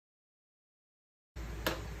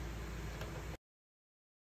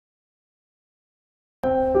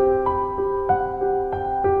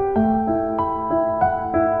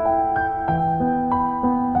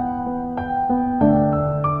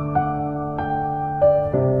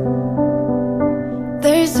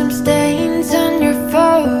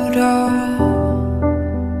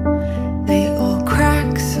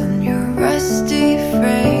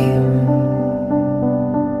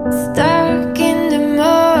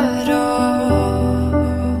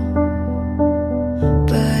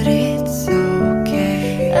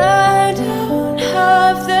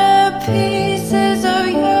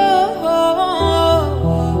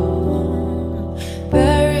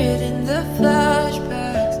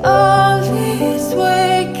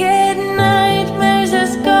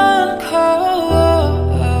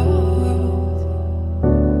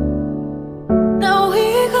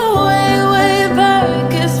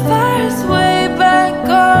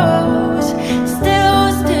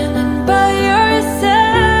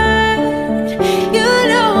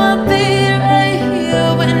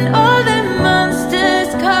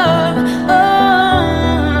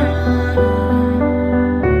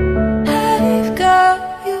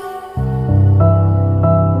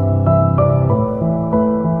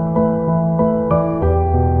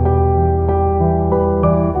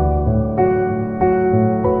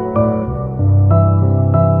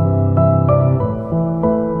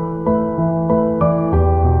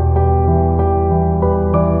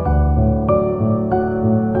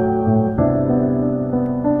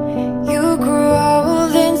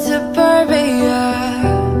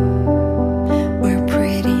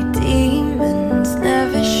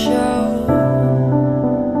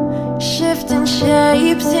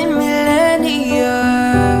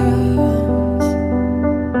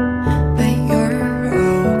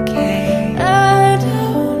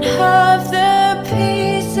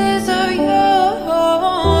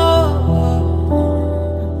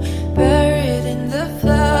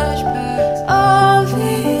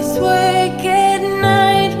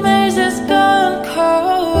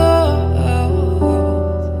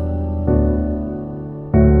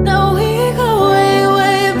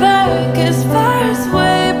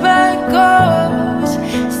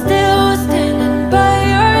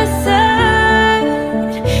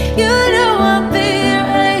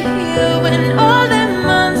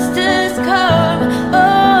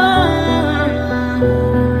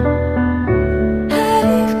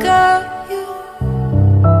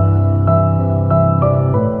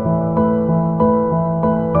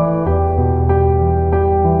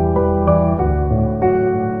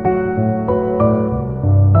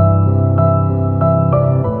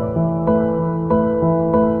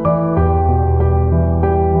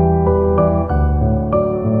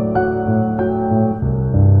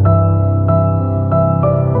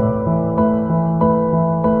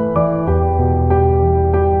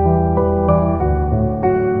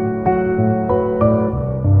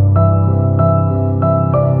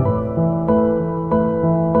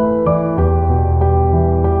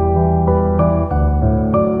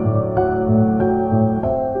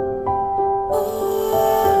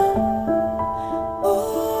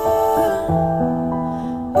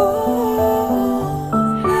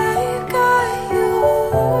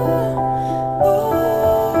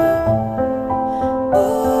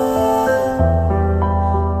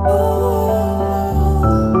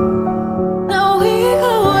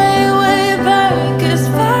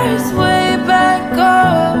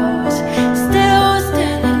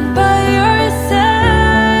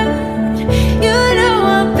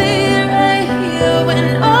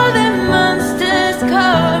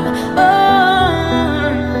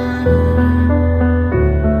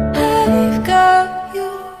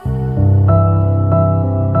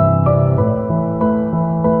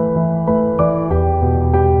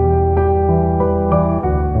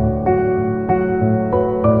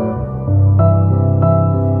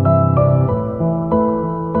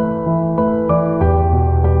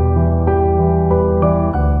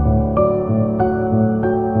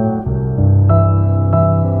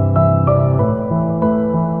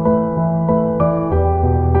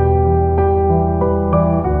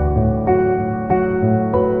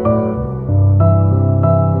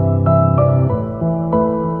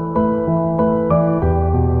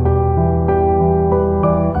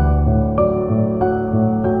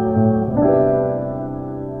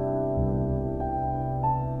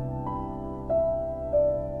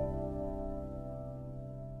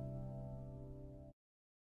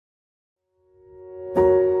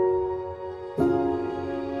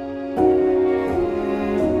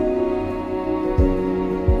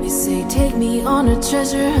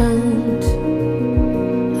treasure hunt.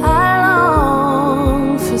 I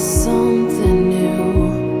long for something new.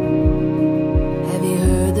 Have you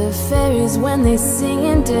heard the fairies when they sing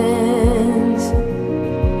and dance?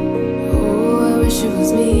 Oh, I wish it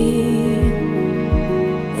was me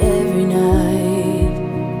every night.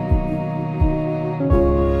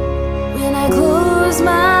 When I close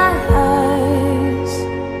my eyes,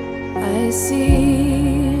 I see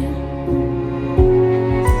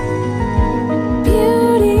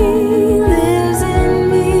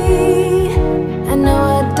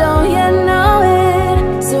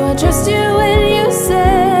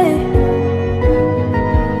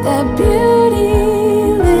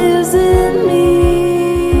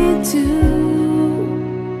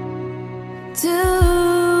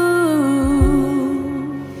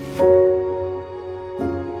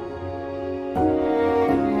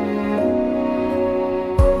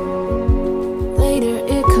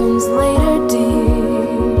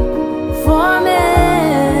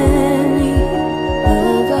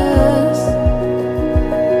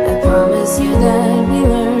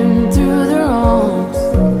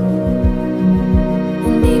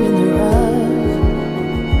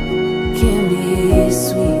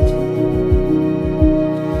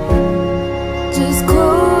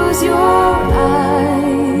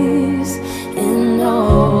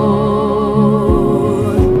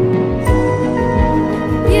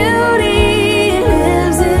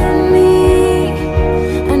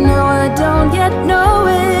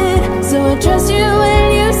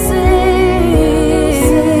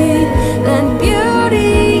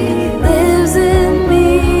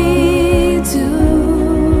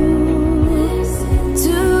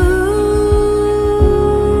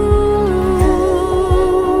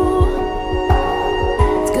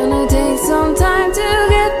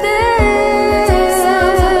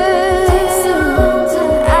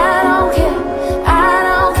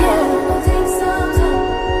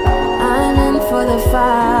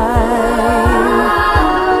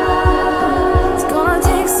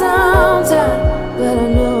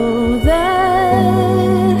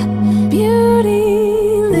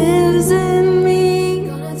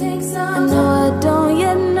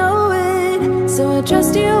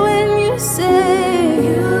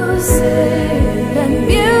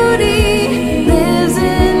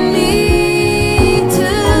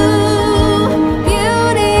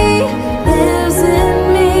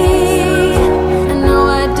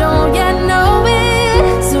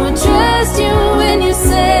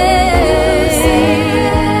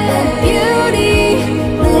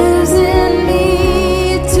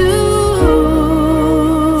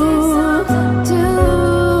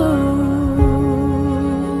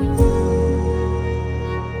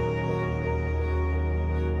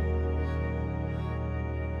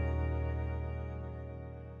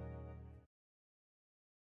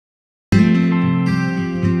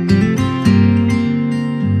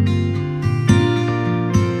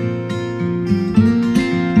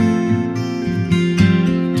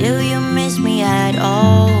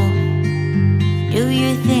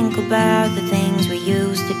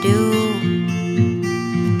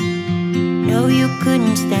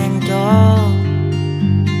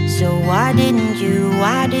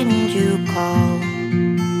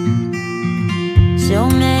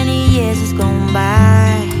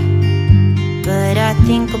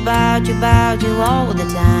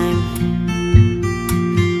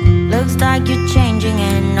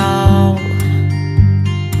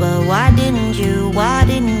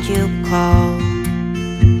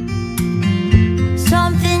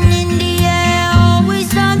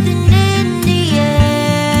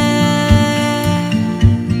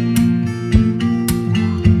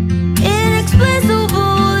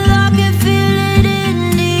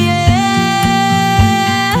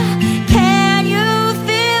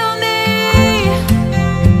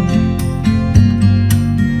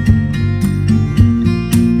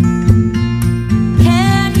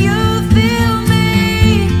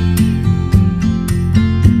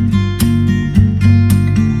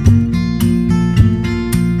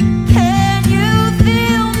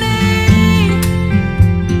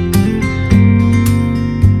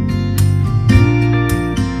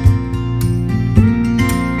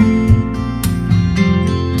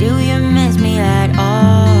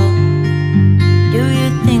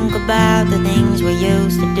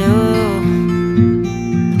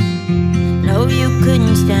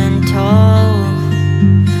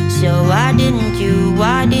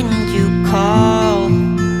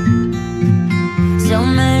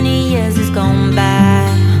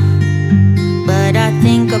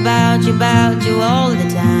about you all the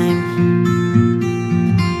time.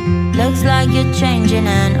 Looks like you're changing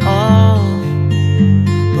and all,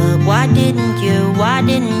 but why didn't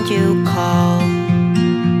you call?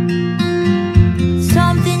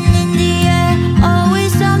 Something in the air,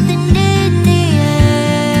 always something in the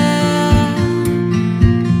air.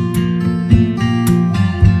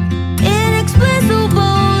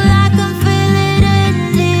 Inexplicable, I can feel it in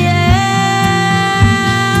the air.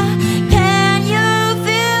 Can you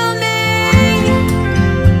feel me?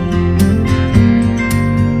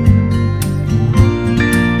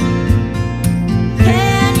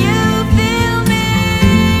 Can you feel me?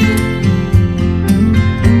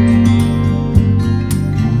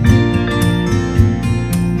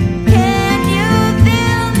 Can you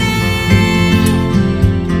feel me?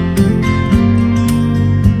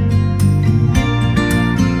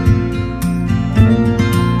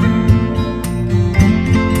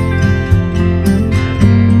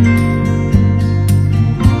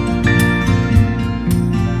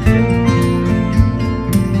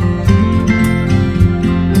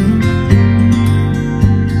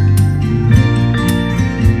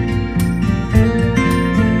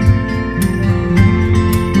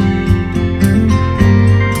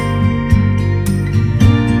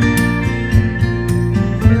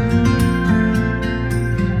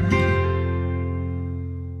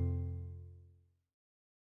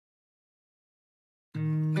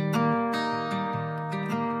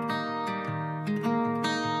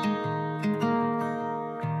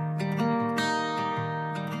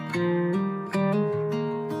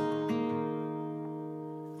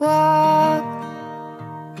 Walk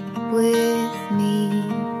with me.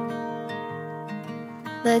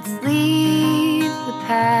 Let's leave the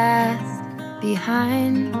past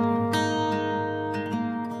behind.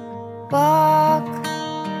 Walk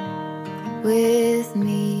with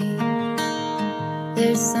me.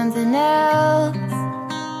 There's something else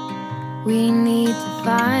we need to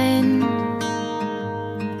find.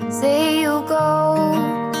 Say you'll go,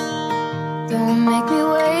 don't make me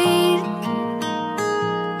wait.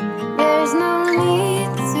 There's no need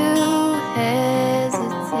to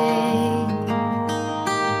hesitate.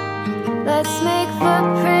 Let's make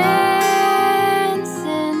footprints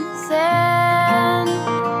in sand.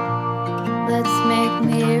 Let's make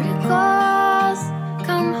miracles.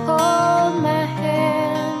 Come hold my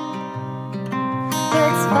hand.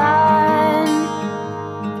 Let's find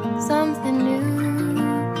something new,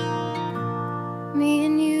 me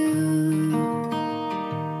and you.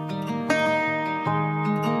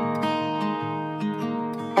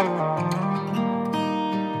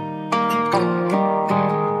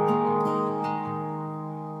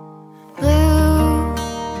 Blue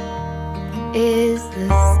is the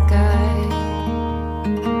sky,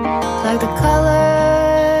 like the color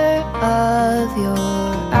of your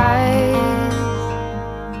eyes.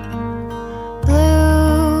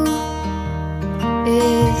 Blue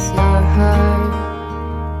is your heart.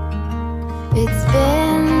 It's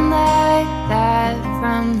been like that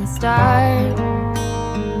from the start.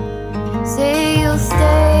 Say you'll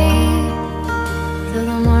stay till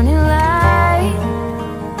the morning light.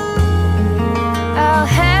 I'll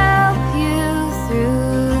help you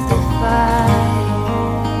through the fight.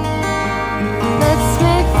 Let's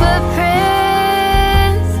make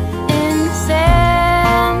footprints in the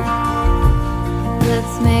sand.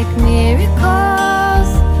 Let's make miracles.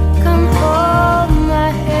 Come hold my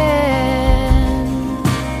hand.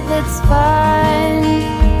 Let's find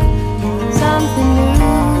something new.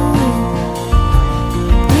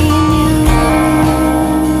 Me and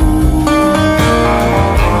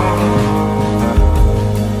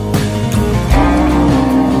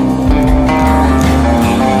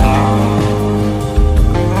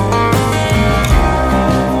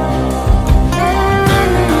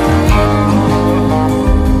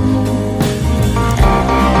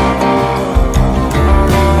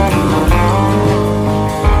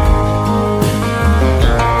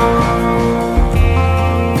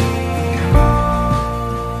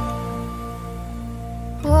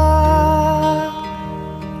walk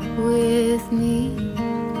with me.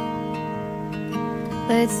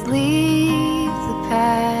 Let's leave the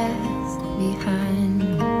past behind.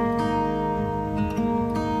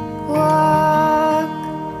 Walk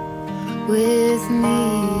with me.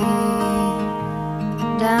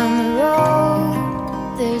 Down the road,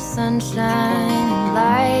 there's sunshine and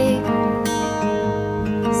light.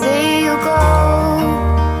 Say you'll go,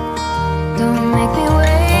 don't make me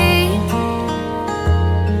wait.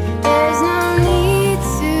 There's no need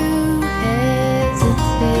to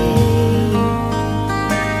hesitate.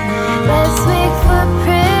 Let's make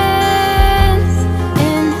footprints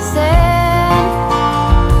in the sand.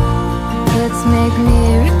 Let's make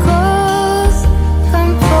miracles.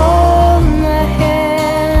 Come hold my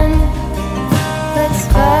hand. Let's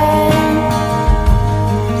fight.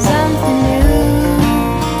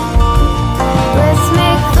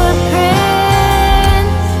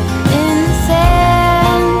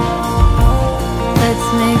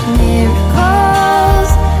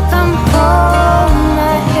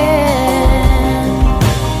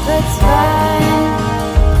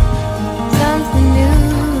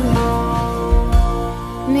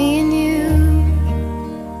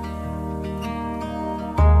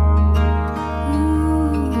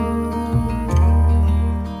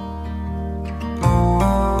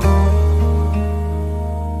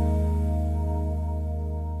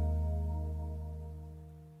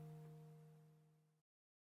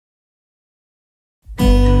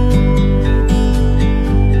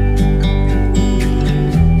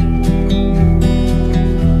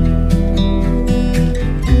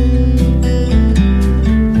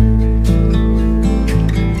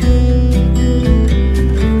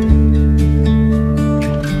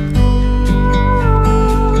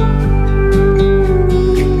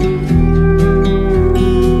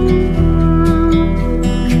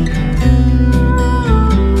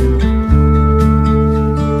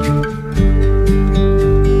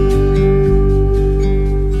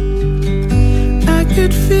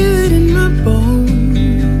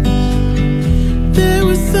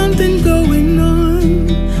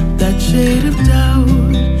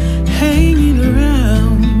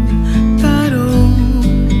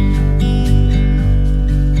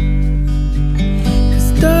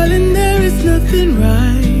 nothing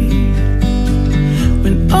right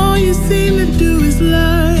when all you seem to do is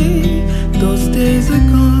lie. Those days are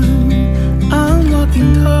gone, I'm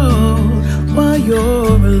walking tall while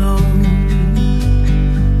you're alone.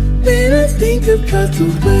 When I think about the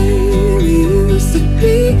way we used to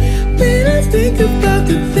be, when I think about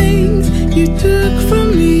the things you took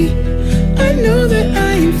from me, I know that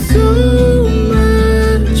I am so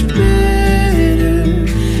much better,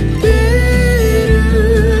 better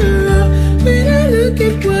off. When I look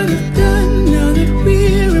at what I've done now that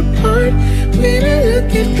we're apart, when I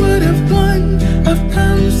look at what I've won, I've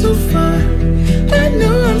come so far. I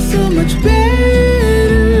know I'm so much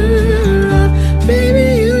better off. Baby,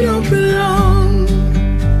 you don't belong.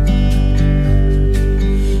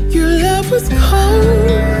 Your love was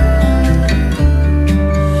cold,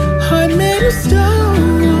 heart made of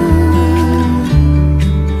stone,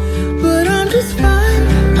 but I'm just fine,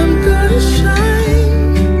 I'm gonna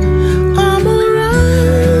shine, I'm alright.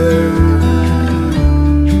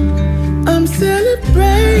 I'm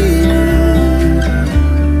celebrating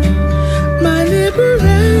my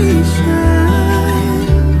liberation.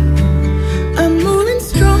 I'm moving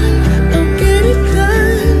strong, I'll get it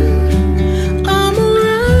done, I'm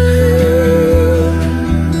alright.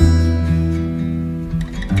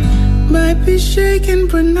 Might be shaken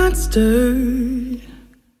but not stirred,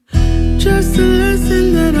 just a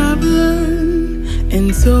lesson that I've learned.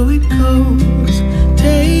 And so it goes,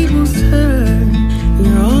 tables turn,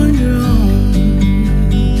 you're on your own.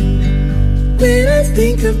 When I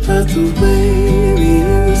think about the way we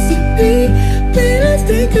used to be, when I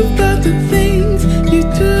think about the things you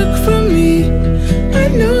took from me, I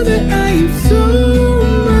know that I am so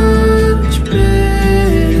much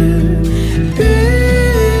better,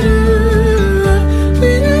 better off.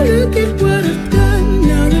 When I look at what I've done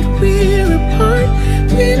now that we're apart,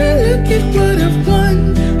 when I look at what I've won,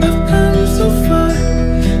 I've come so far.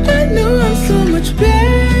 I know I'm so much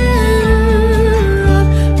better off.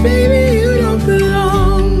 Baby, you don't belong.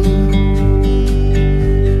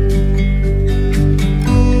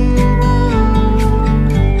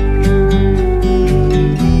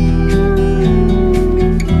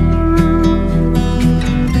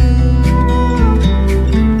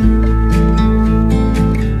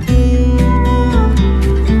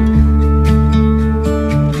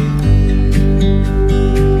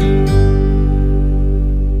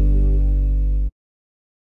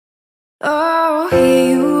 Oh, here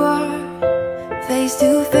you are, face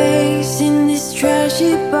to face in this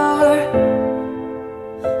trashy bar.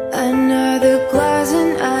 Another glass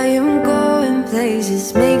and I am going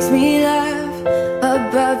places. Makes me laugh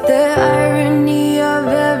about the irony of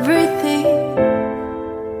everything.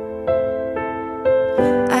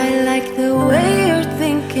 I like the way you're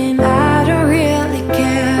thinking. I don't really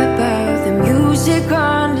care about the music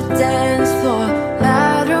on the dance floor.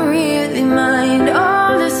 I don't really mind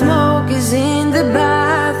all the smoke is in the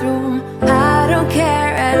bathroom. I don't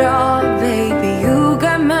care at all, baby, you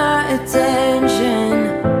got my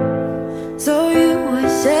attention. So you were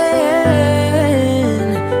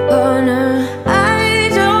saying, oh no, I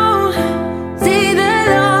don't see the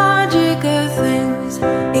logic of things.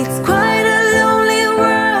 It's quite a lonely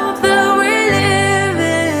world that we're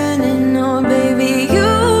living in. Oh baby,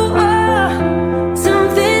 you are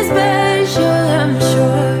something special, I'm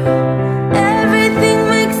sure. Everything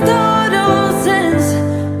makes total sense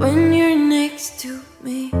when you're next to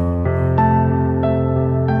me.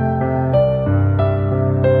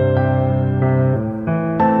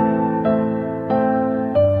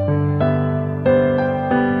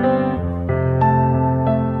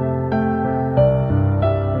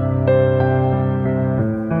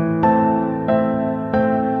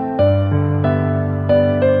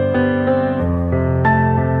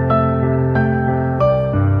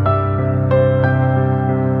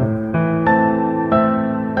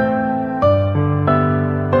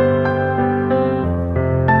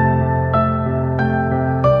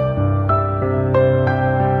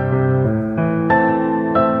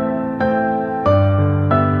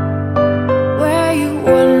 Where you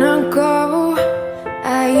wanna go?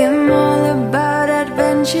 I am all about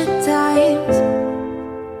adventure times.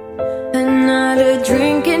 Another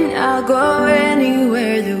drink and I'll go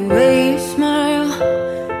anywhere. The way you smile,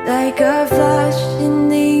 like a flash in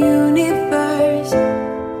the universe.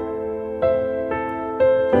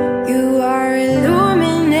 You are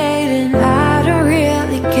illuminating. I don't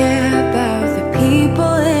really care about the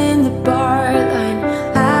people in the bar line.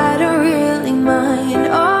 I don't really mind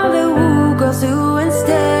all the woo girls doing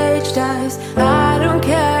stage dives. I don't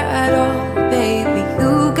care at all, baby,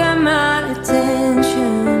 you got my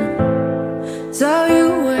attention. So you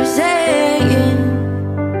were saying,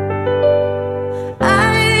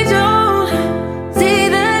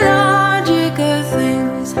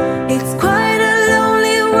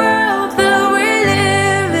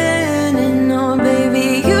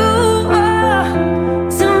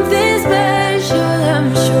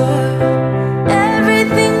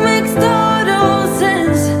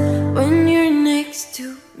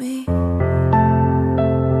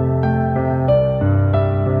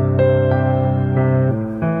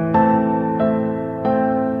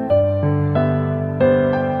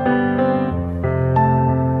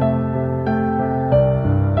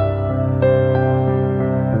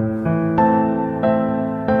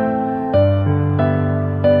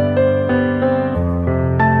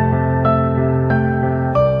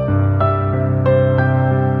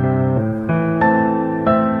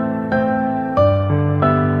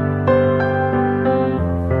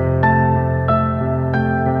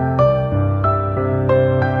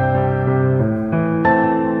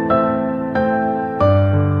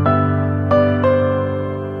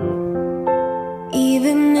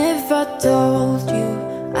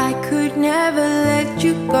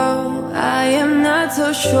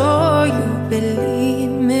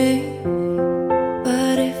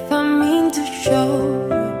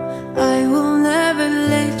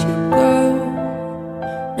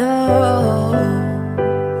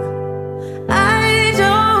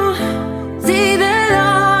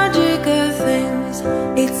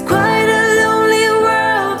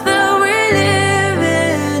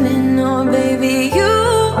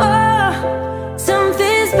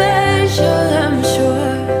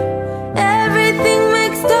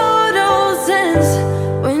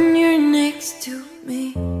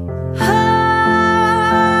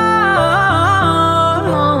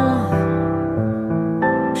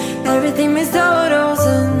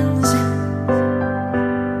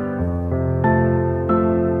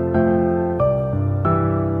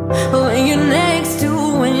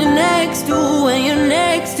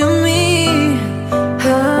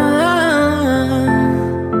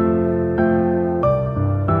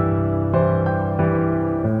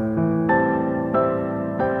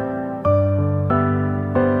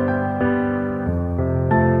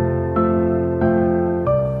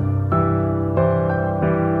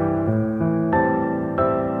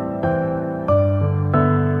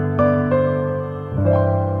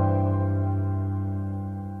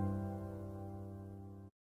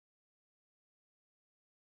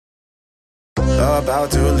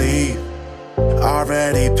 about to leave,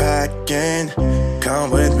 already packing.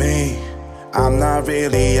 Come with me, I'm not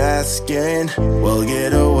really asking. We'll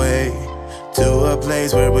get away to a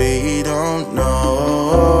place where we don't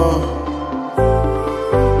know.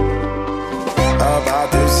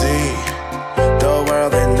 About to see the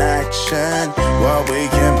world in action, what we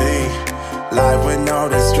can be, life with no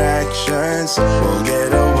distractions. We'll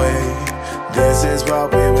get away, this is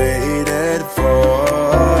what we waited for.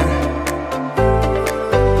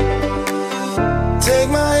 Take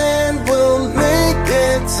my hand, we'll make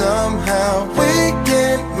it somehow. We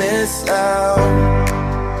can't miss out.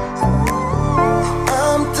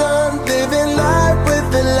 I'm done living life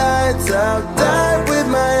with the lights out, die with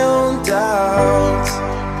my own doubts.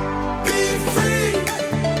 Be free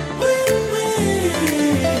with me.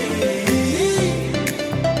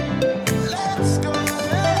 Let's go,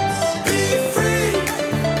 let's be free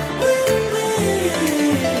with me.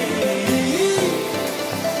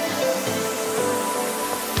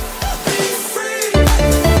 Be free.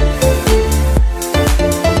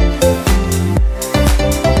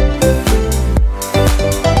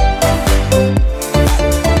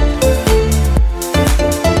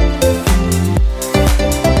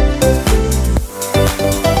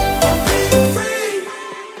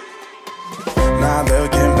 Not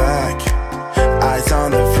looking back, eyes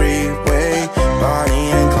on the freeway,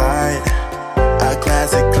 Bonnie and Clyde, a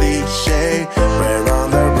classic cliche. We're on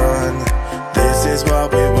the run, this is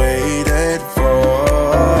what we waited for.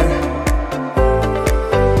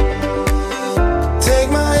 Take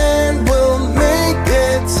my hand, we'll make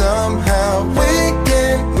it somehow. We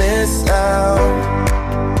can't miss out.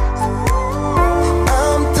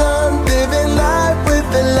 I'm done living life with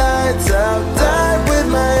the lights out, die with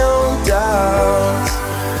my own doubts.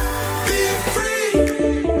 Be free.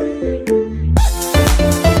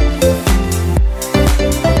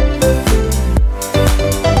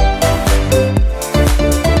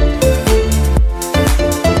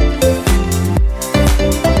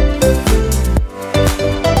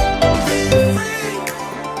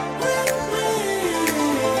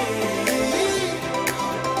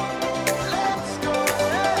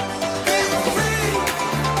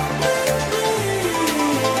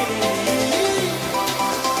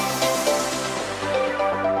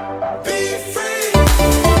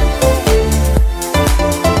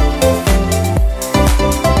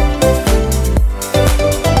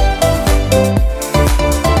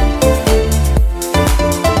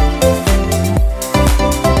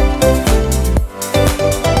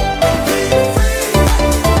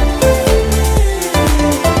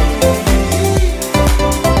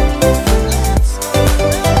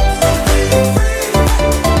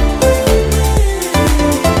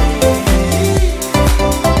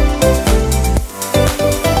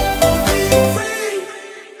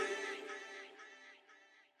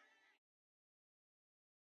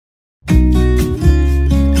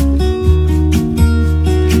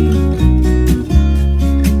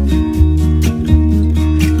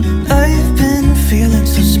 I've been feeling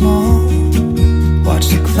so small. Watch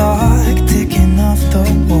the clock ticking off the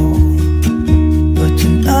wall. But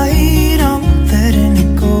tonight I'm letting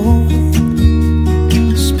it go.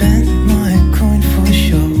 Spend my coin for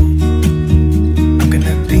sure. I'm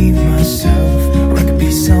gonna be myself, or I could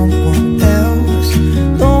be someone else.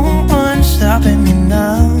 No one's stopping me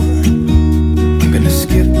now. I'm gonna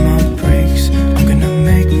skip my breaks, I'm gonna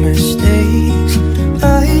make mistakes.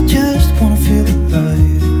 I just wanna feel alive.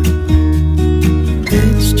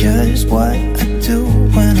 It's just what I do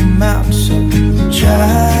when I'm out, so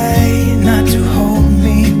try not to hold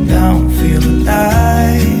me down. Feel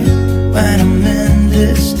alive when I'm in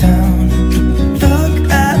this town. Look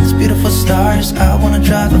at these beautiful stars, I wanna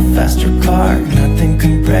drive a faster car. Nothing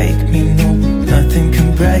can break me, no, nothing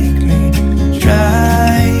can break me.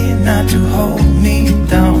 Try not to hold me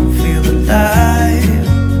down. Feel alive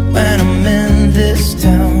when I'm in this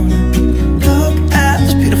town. Look at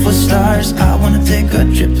these beautiful stars, I wanna take a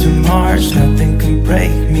trip to Mars. Nothing can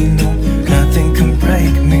break me, no, nothing can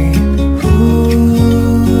break me.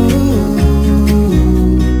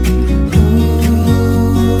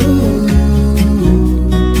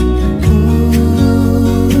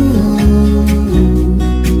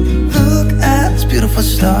 Look at these beautiful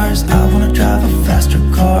stars, I wanna drive a faster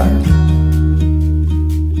car.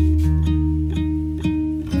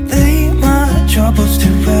 Lay my troubles to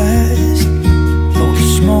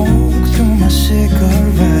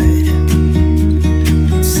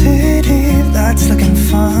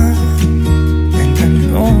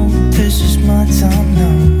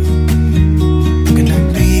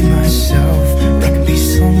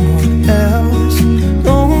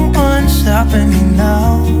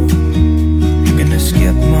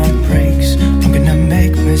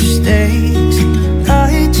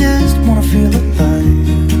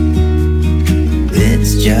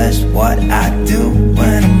just what I do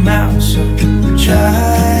when I'm out. So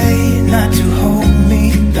try not to hold me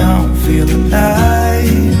down. Feel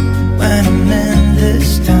alive when I'm in this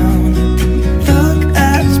town. Look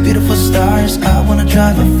at these beautiful stars. I wanna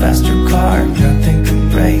drive a faster car. Nothing can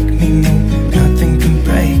break me, no, nothing can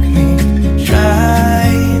break me. Try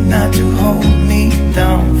not to hold me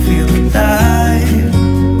down. Feel alive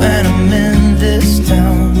when I'm in this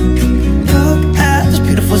town. Look at these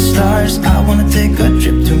beautiful stars. I wanna take a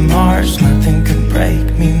trip to Mars. Nothing can break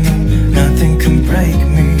me, no, nothing can break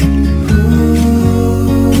me.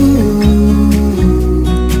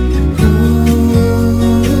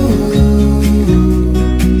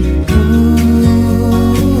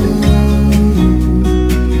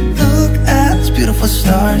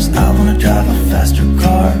 Stars, I wanna drive a faster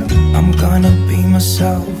car. I'm gonna be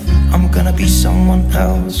myself, I'm gonna be someone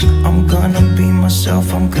else. I'm gonna be myself,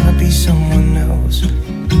 I'm gonna be someone else.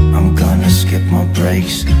 I'm gonna skip my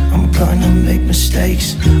breaks, I'm gonna make mistakes.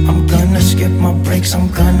 I'm gonna skip my breaks, I'm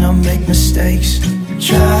gonna make mistakes.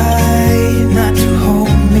 Try not to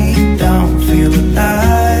hold me down. Feel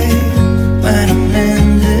alive when I'm in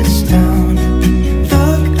this town.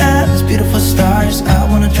 Look at these beautiful stars. I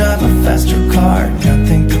wanna drive a faster car.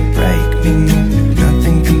 Nothing can break me, no,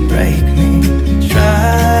 nothing can break me.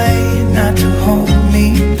 Try not to hold me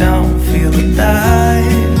down. Feel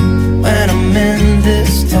alive when I'm in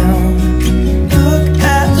this town. Look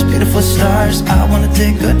at those beautiful stars. I wanna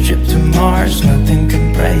take a trip to Mars. Nothing can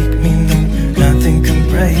break me, no, nothing can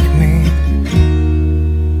break me.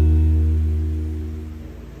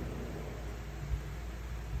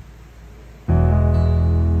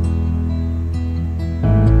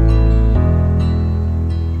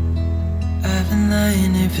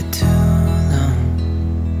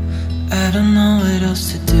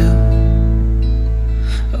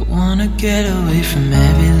 Get away from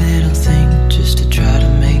every little thing just to try to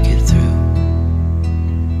make it through.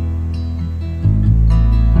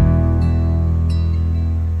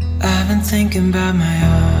 I've been thinking about my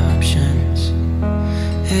options,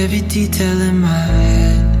 every detail in my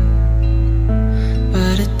head.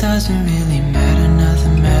 But it doesn't really matter,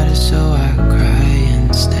 nothing matters, so I cry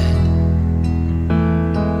instead.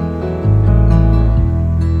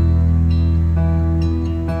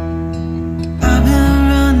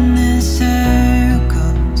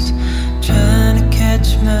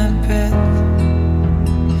 My breath.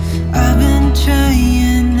 I've been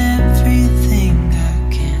trying everything I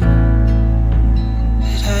can,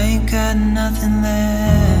 but I ain't got nothing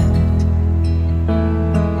left.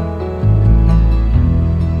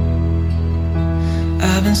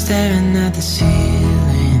 I've been staring at the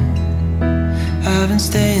ceiling, I've been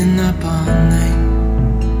staying up all night.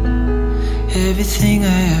 Everything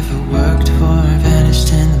I ever worked for vanished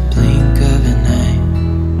in the blink of an eye.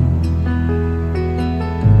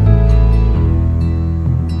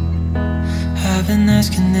 I've been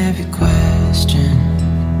asking every question,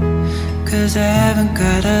 'cause I haven't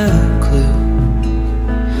got a clue.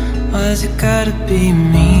 Why's it gotta be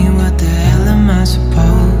me? What the hell am I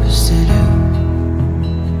supposed to do?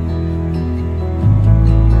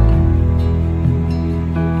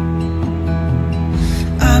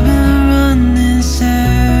 I've been running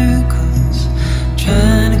circles,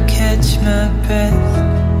 trying to catch my breath.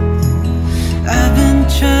 I've been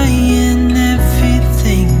trying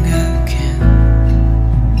everything I can,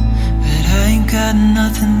 but I ain't got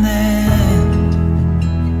nothing left.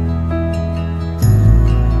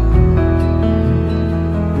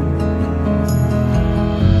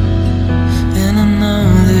 And I know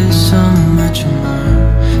there's so much more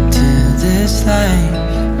to this life,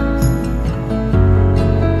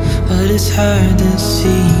 but it's hard to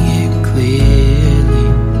see it clearly.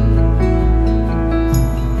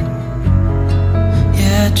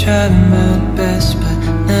 Yeah, I tried my best, but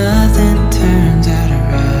nothing turns out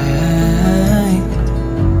right.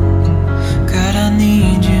 God, I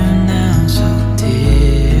need you now so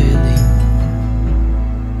dearly,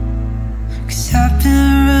 'cause I've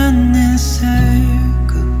been running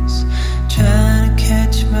circles, trying to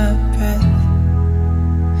catch my breath.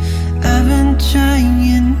 I've been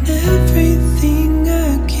trying everything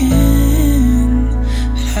I can,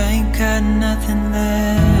 but I ain't got nothing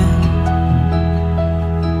left.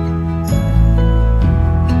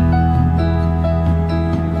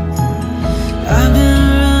 I've been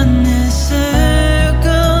running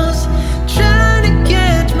circles, trying to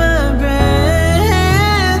catch my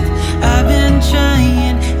breath. I've been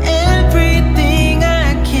trying everything I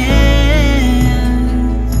can.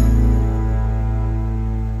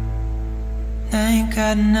 I ain't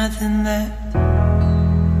got nothing left.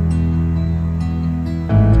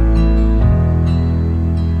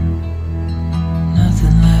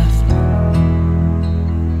 Nothing left.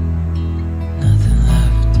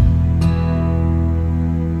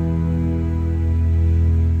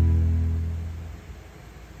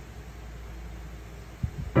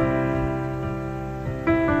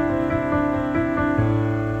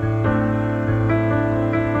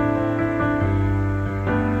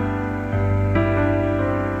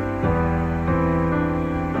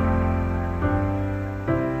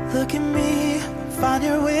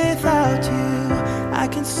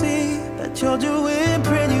 can see that you're doing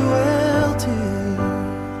pretty well too.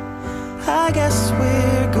 I guess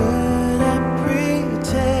we're good at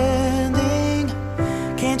pretending.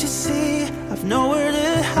 Can't you see I've nowhere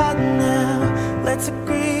to hide now? Let's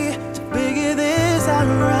agree to figure this out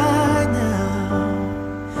right now.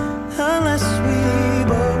 Unless we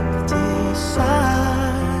both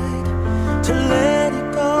decide to let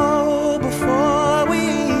it go before we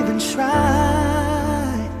even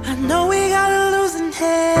try. I know we got a losing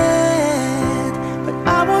hand, but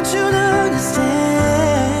I want you to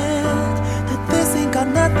understand that this ain't got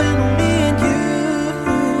nothing on me and you.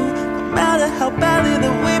 No matter how badly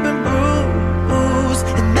that we've been bruised,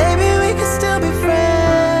 and maybe we can still be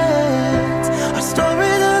friends. Our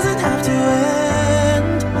story doesn't have to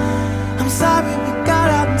end. I'm sorry we got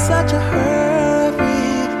out in such a hurry.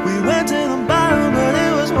 We went to the bottom, but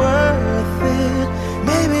it was worth it.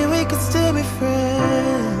 Maybe we could still be friends.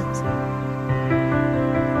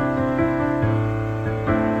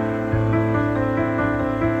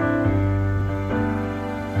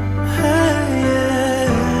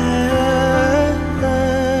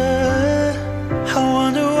 I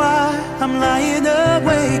wonder why I'm lying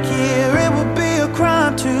awake here. It would be a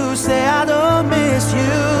crime to say I don't miss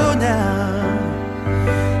you now.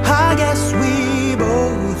 I guess we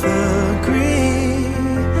both agree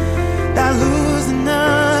that losing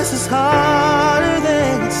us is harder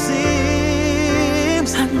than it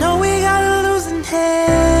seems. I know we got a losing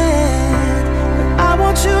hand, but I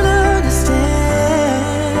want you to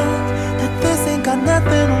understand that this ain't got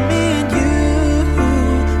nothing on me and you.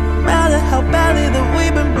 No matter how badly that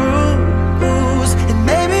we've been bruised, and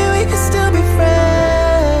maybe we can still be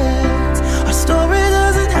friends. Our story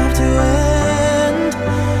doesn't have to end.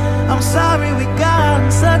 I'm sorry we got out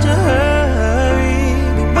in such a hurry.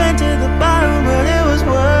 We went to the bottom, but it was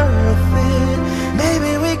worth it.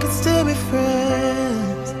 Maybe we could still be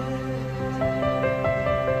friends.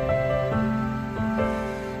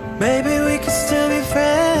 Maybe we could still be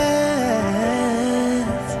friends.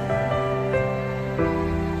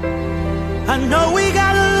 I know we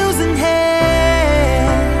got a losing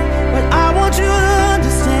hand, but I want you to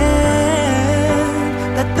understand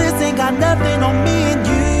that this ain't got nothing on me and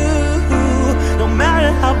you. No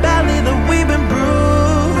matter how badly that we've been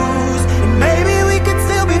bruised, and maybe we could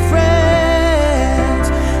still be friends.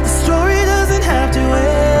 The story doesn't have to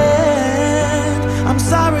end. I'm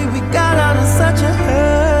sorry we got out in such a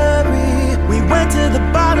hurry. We went to the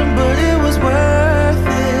bottom, but it was worth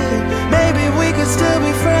it. Maybe we could still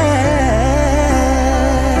be friends.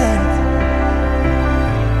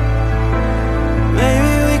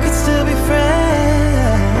 Maybe we could still be friends.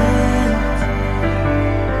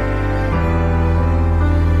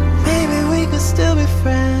 Maybe we could still be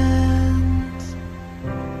friends.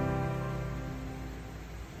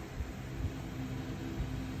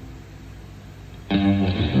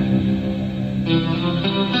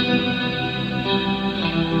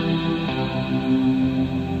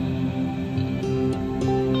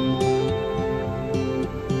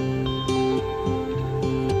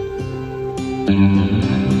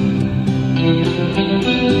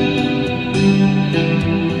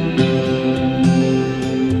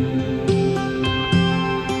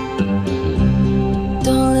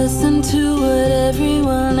 Don't listen to what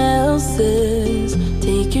everyone else says.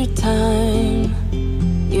 Take your time.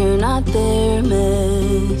 You're not there,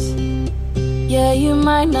 miss. Yeah, you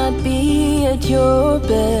might not be at your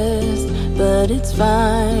best, but it's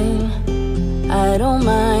fine. I don't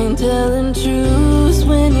mind telling truths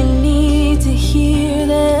when you need to hear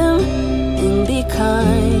them, and be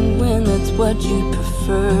kind when that's what you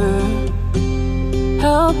prefer.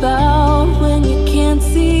 How about when you can't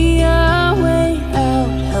see a way out,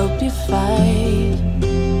 help you fight,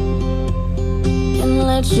 and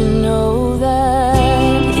let you know that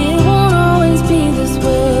it won't always be this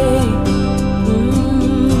way.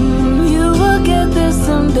 You will get there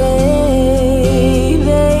someday,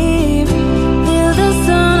 babe. Feel the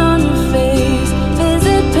sun on your face,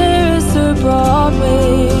 visit Paris or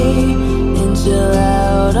Broadway, and chill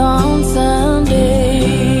out on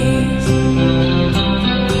Sundays.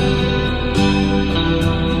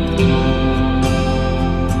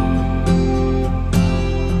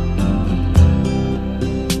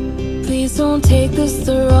 Please don't take this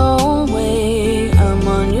the wrong way. I'm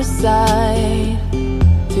on your side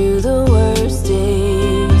through the worst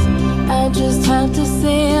days. I just have to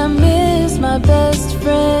say I miss my best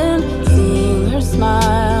friend, seeing her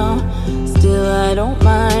smile. Still I don't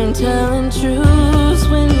mind telling truths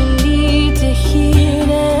when you need to hear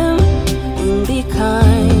them, and be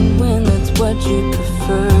kind when that's what you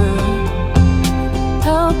prefer.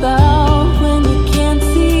 How about when you can't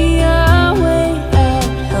see a way out,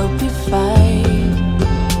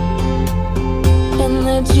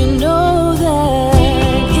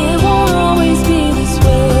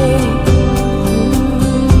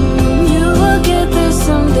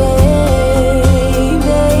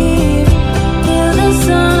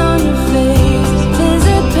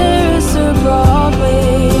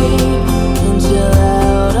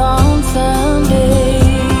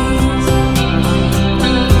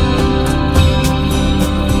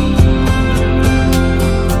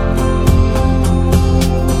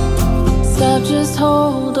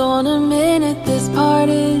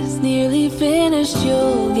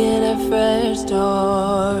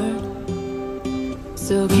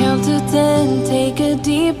 So count to 10, take a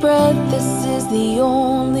deep breath. This is the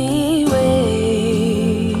only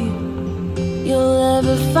way you'll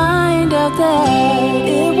ever find out that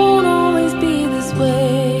it won't always be this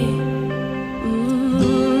way.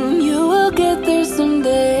 You will get there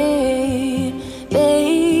someday,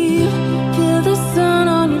 babe. Feel the sun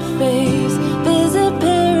on your face. Visit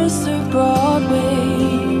Paris or Broadway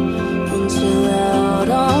and chill out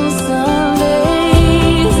on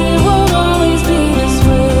Sundays. It won't always be this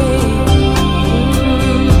way.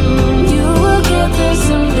 You will get there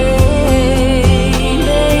someday,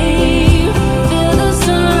 babe. Feel the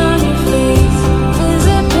sun on your face.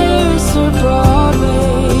 Visit Paris or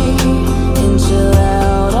Broadway and chill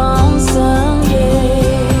out on Sunday.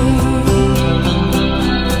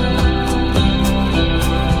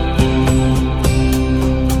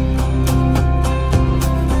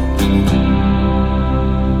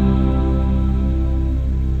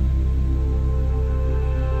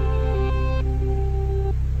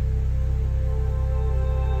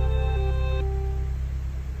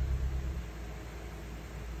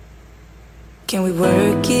 Can we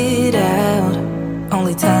work it out?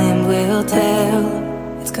 Only time will tell.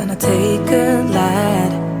 It's gonna take a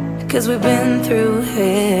lot, 'cause we've been through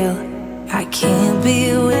hell. I can't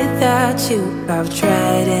be without you. I've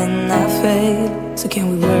tried and I failed. So can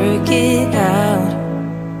we work it out?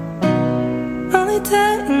 Only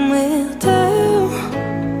time will tell.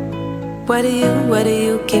 Why do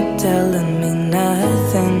you keep telling me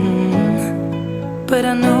nothing? But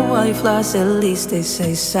I know all your flaws, at least they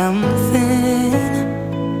say something.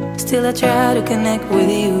 Still I try to connect with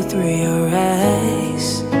you through your eyes.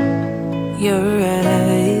 Your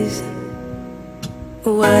eyes.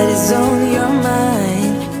 What is on your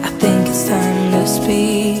mind? I think it's time to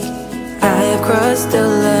speak. I have crossed the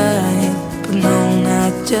line, but no,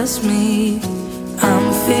 not just me. I'm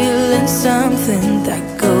feeling something that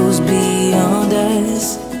goes beyond us.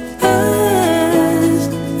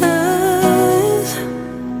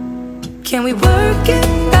 Can we work it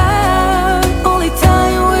out? Only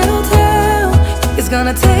time will tell. It's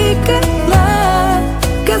gonna take a lot,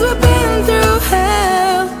 'cause we've been through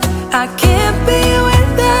hell. I can't be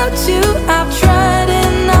without you. I've tried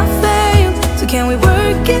and I failed. So can we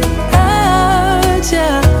work it out?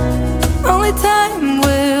 Yeah, only time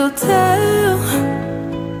will tell.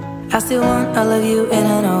 I still want all of you and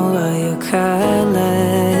I know all your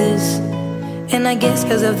colors. And I guess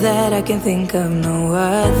 'cause of that I can think of no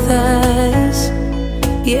others.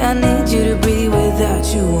 Yeah, I need you to breathe. Without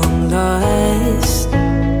you I'm lost.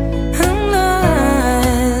 I'm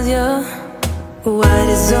lost, yeah. What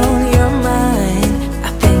is on your mind?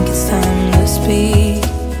 I think it's time to speak.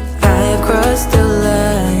 I have crossed the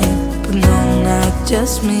line, but no, not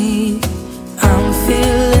just me. I'm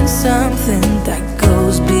feeling something that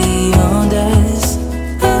goes beyond us.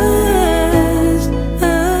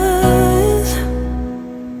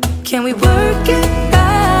 Can we work it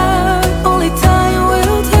out? Only time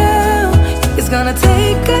will tell. It's gonna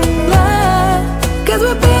take a lot, 'cause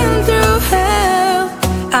we've been through hell.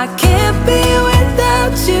 I can't be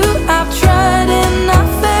without you. I've tried and I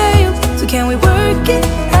failed. So can we work it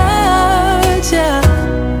out? Yeah,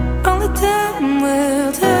 only time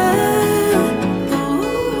will tell.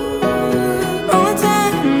 Only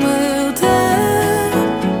time will tell.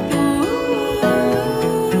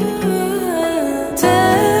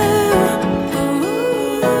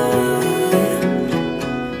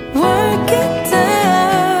 Work it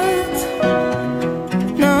out.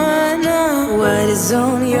 No, I know what is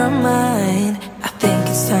on your mind. I think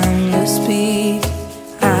it's time to speak.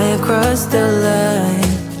 I have crossed the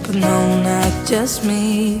line, but no, not just me.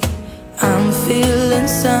 I'm feeling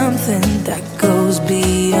something that goes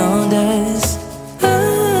beyond us.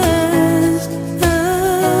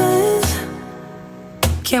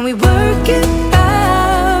 Can we work it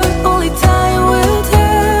out? Only time will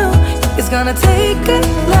tell. It's gonna take a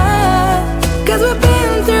lot, 'cause we've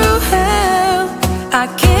been through hell. I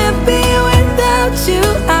can't be without you.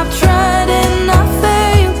 I've tried and I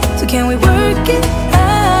failed. So can we work it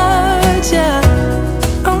out? Yeah,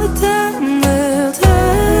 only time will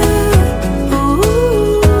tell.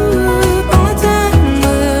 Ooh, only time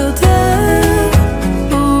will tell.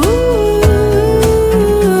 Ooh,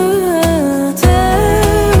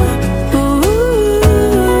 tell. Ooh.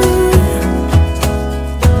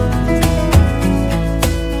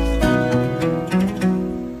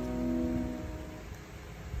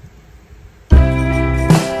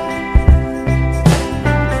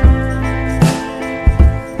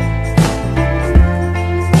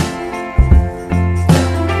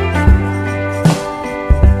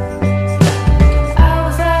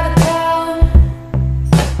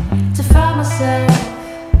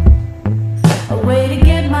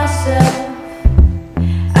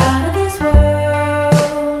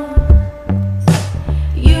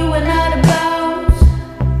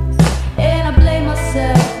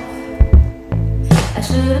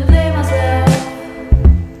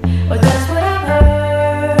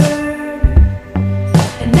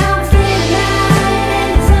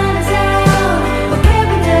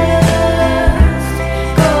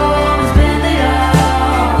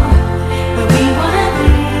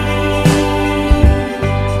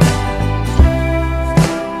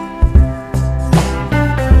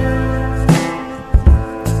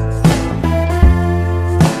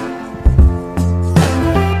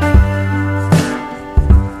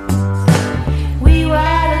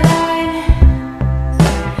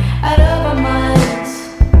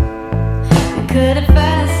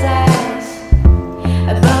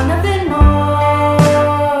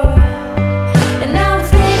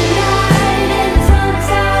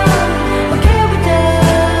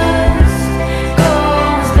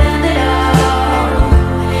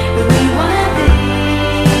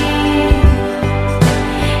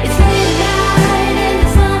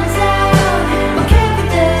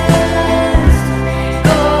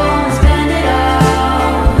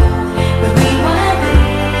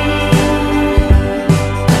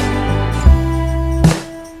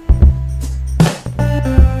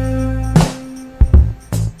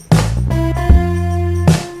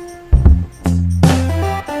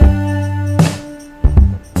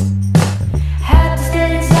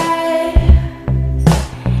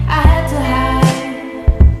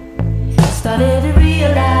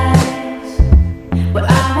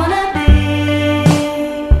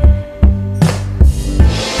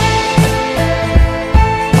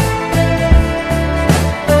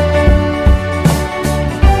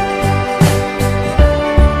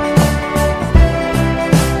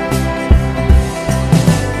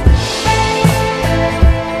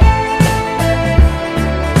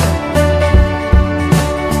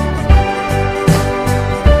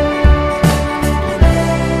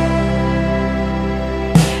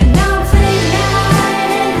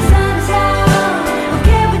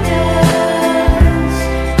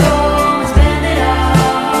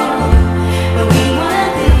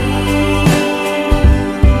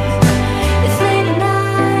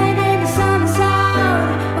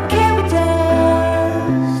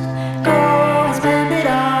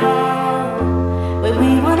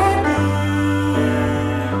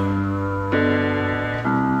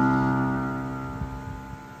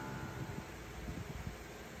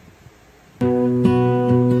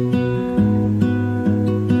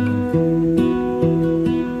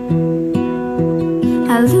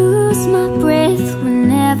 I lose my breath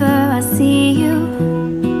whenever I see you.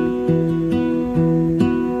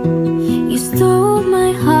 You stole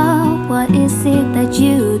my heart, what is it that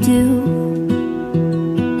you do?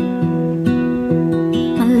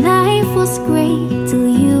 My life was great till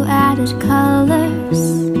you added colors.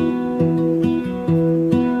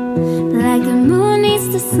 Like the moon needs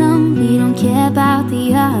the sun, we don't care about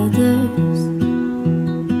the others.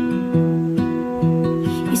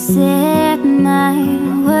 You set my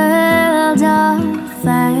world on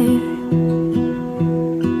fire.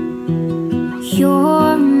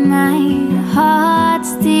 You're my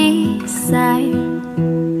heart's desire.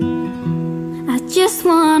 I just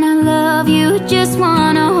wanna love you, just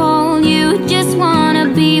wanna hold you, just wanna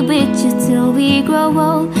be with you till we grow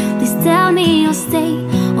old. Please tell me you'll stay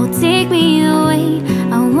or take me away.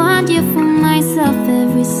 I want you for myself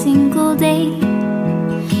every single day.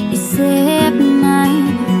 You set my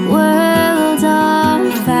world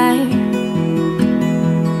on fire.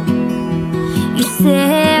 You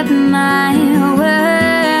set my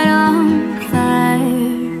world on fire.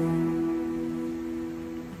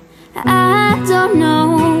 I don't know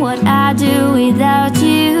what I'd do without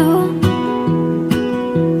you.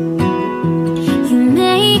 You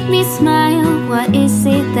make me smile, what is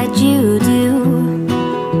it that you do?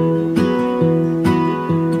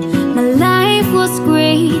 My life was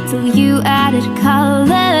great till you added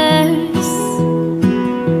colors.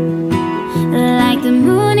 Like the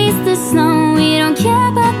moon is the snow, we don't care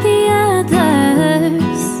about the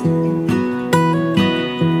others.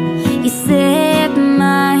 You set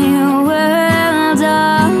my world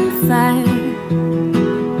on fire.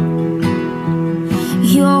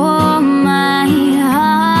 You're my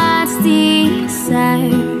heart's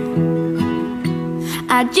desire.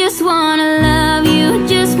 I just wanna love you,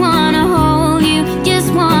 just wanna hold you, just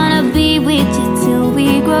wanna be with you till we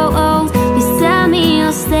grow old. Please tell me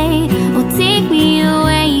you'll stay or take me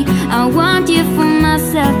away. I want you for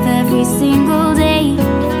myself every single day.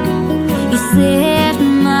 You set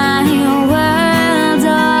my world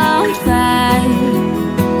on fire.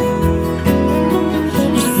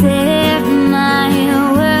 You set my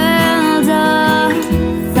world on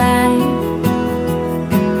fire.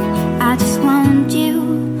 I just want you,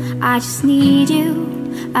 I just need you.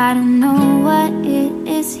 I don't know what it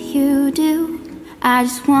is you do. I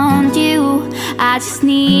just want you, I just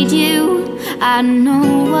need you. I don't know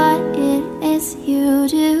what it is you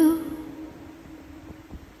do.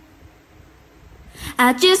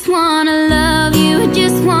 I just wanna love you,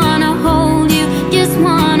 just wanna hold you, just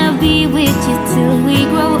wanna be with you till we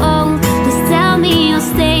grow old. Just tell me you'll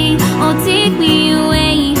stay or take me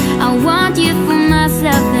away. I want you for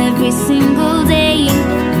myself every single day.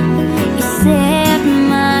 You set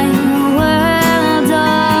my world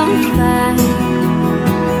on fire.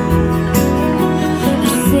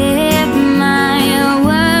 You set my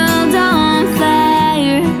world on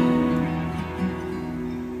fire.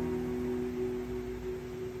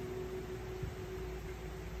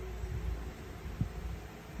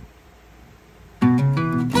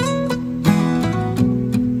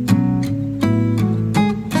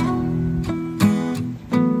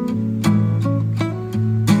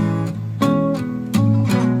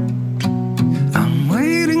 I'm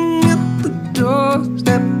waiting at the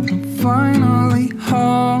doorstep, I'm finally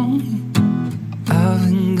home. I've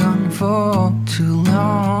been gone for too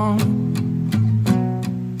long.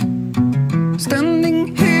 Standing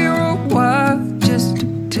here a while just to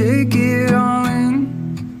take it all in.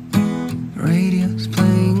 Radio's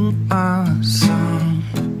playing our song.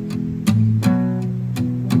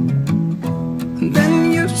 And then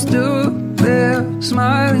you stood there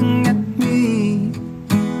smiling at me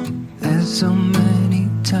as so many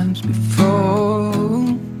times before.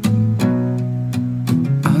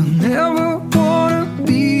 I'll never wanna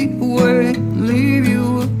be away, leave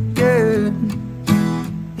you again.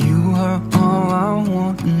 You are all I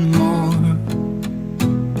want and more.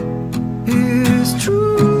 It is true.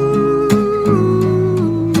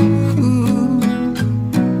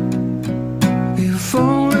 If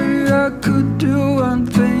only I could do one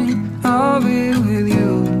thing, I'll be with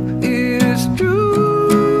you. It is true.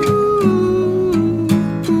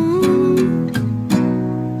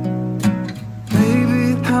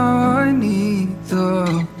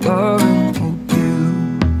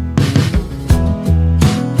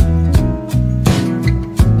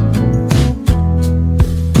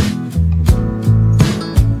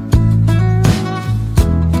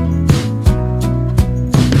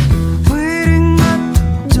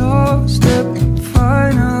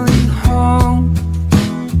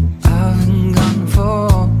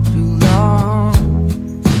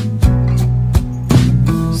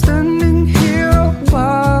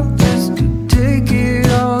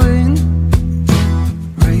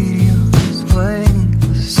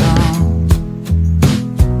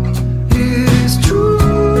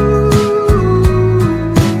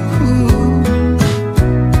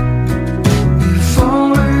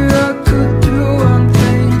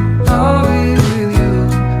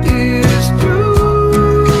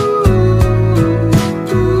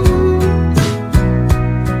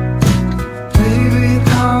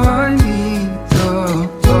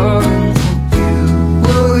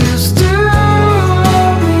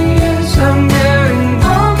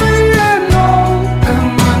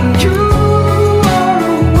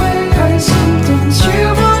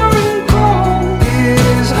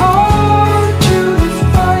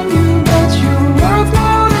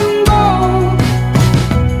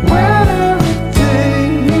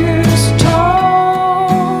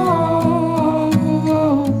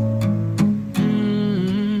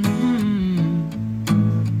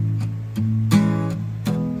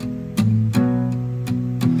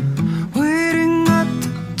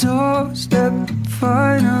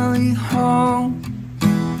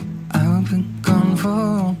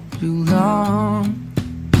 so too long.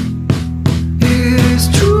 It's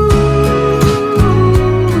true.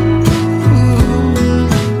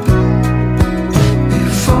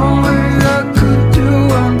 If only I could do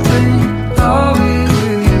one thing, I'll be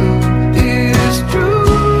with you. It's true.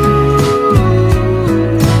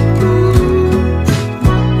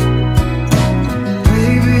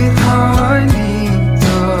 Baby, how I need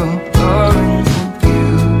the loving from you.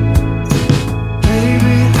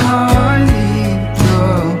 Baby, how I need the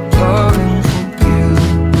loving from you.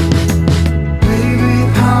 Baby,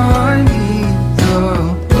 how I need the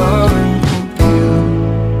loving from you.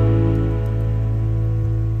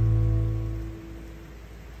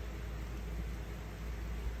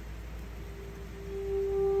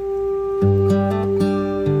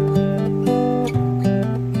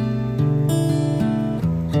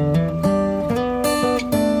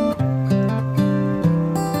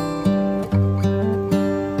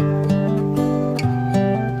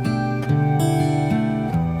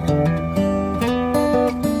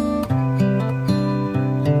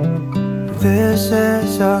 This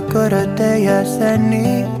is as good a day as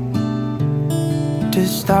any to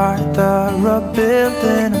start the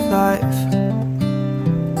rebuilding of life.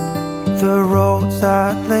 The roads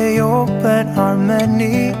that lay open are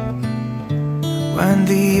many when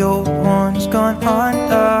the old one's gone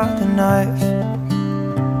under the knife.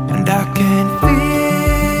 And I can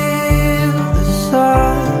feel the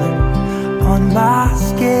sun on my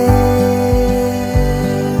skin,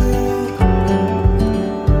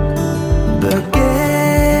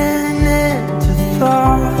 beginning to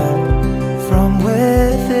thaw from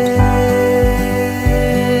within.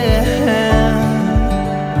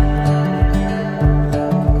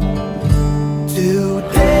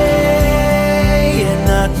 Today and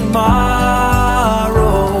not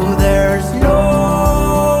tomorrow, there's no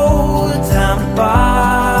time to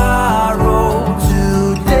borrow.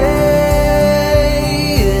 Today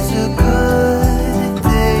is a good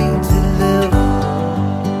day to live.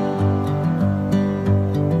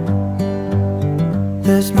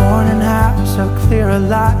 This morning has a clearer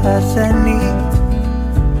light as any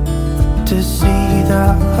to see the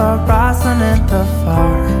horizon in the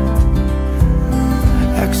far.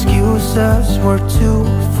 Excuses were 2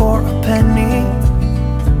 for a penny,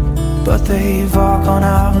 but they've all gone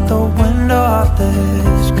out the window of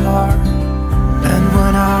this car. And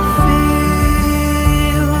when I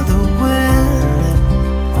feel the wind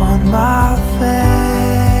on my face,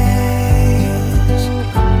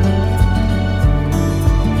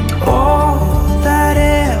 all that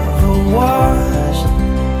ever was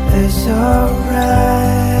is a wreck.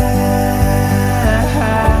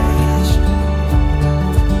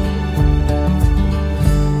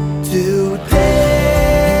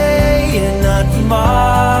 Today and not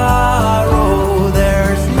tomorrow,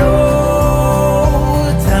 there's no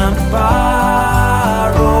time to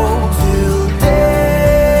borrow.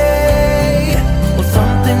 Today, well,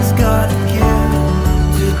 something's gotta give.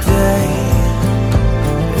 Today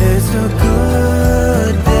is a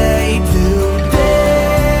good day.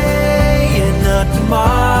 Today and not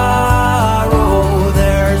tomorrow,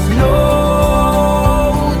 there's no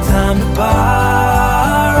time to borrow.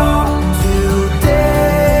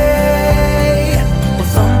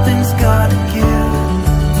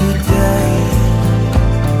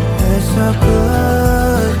 A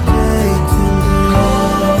good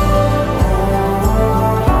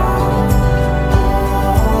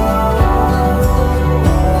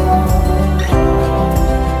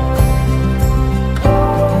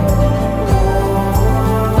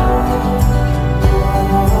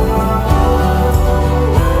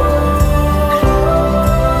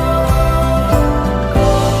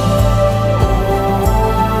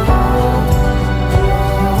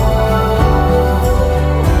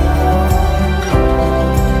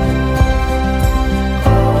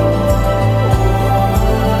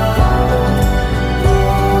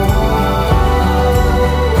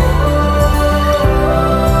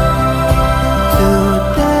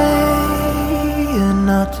day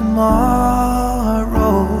to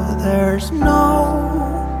tomorrow, there's no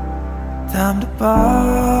time to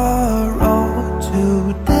borrow.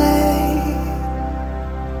 Today,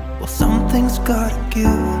 well, something's gotta give.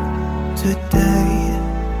 Today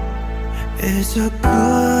is a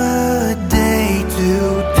good day.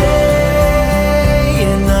 Today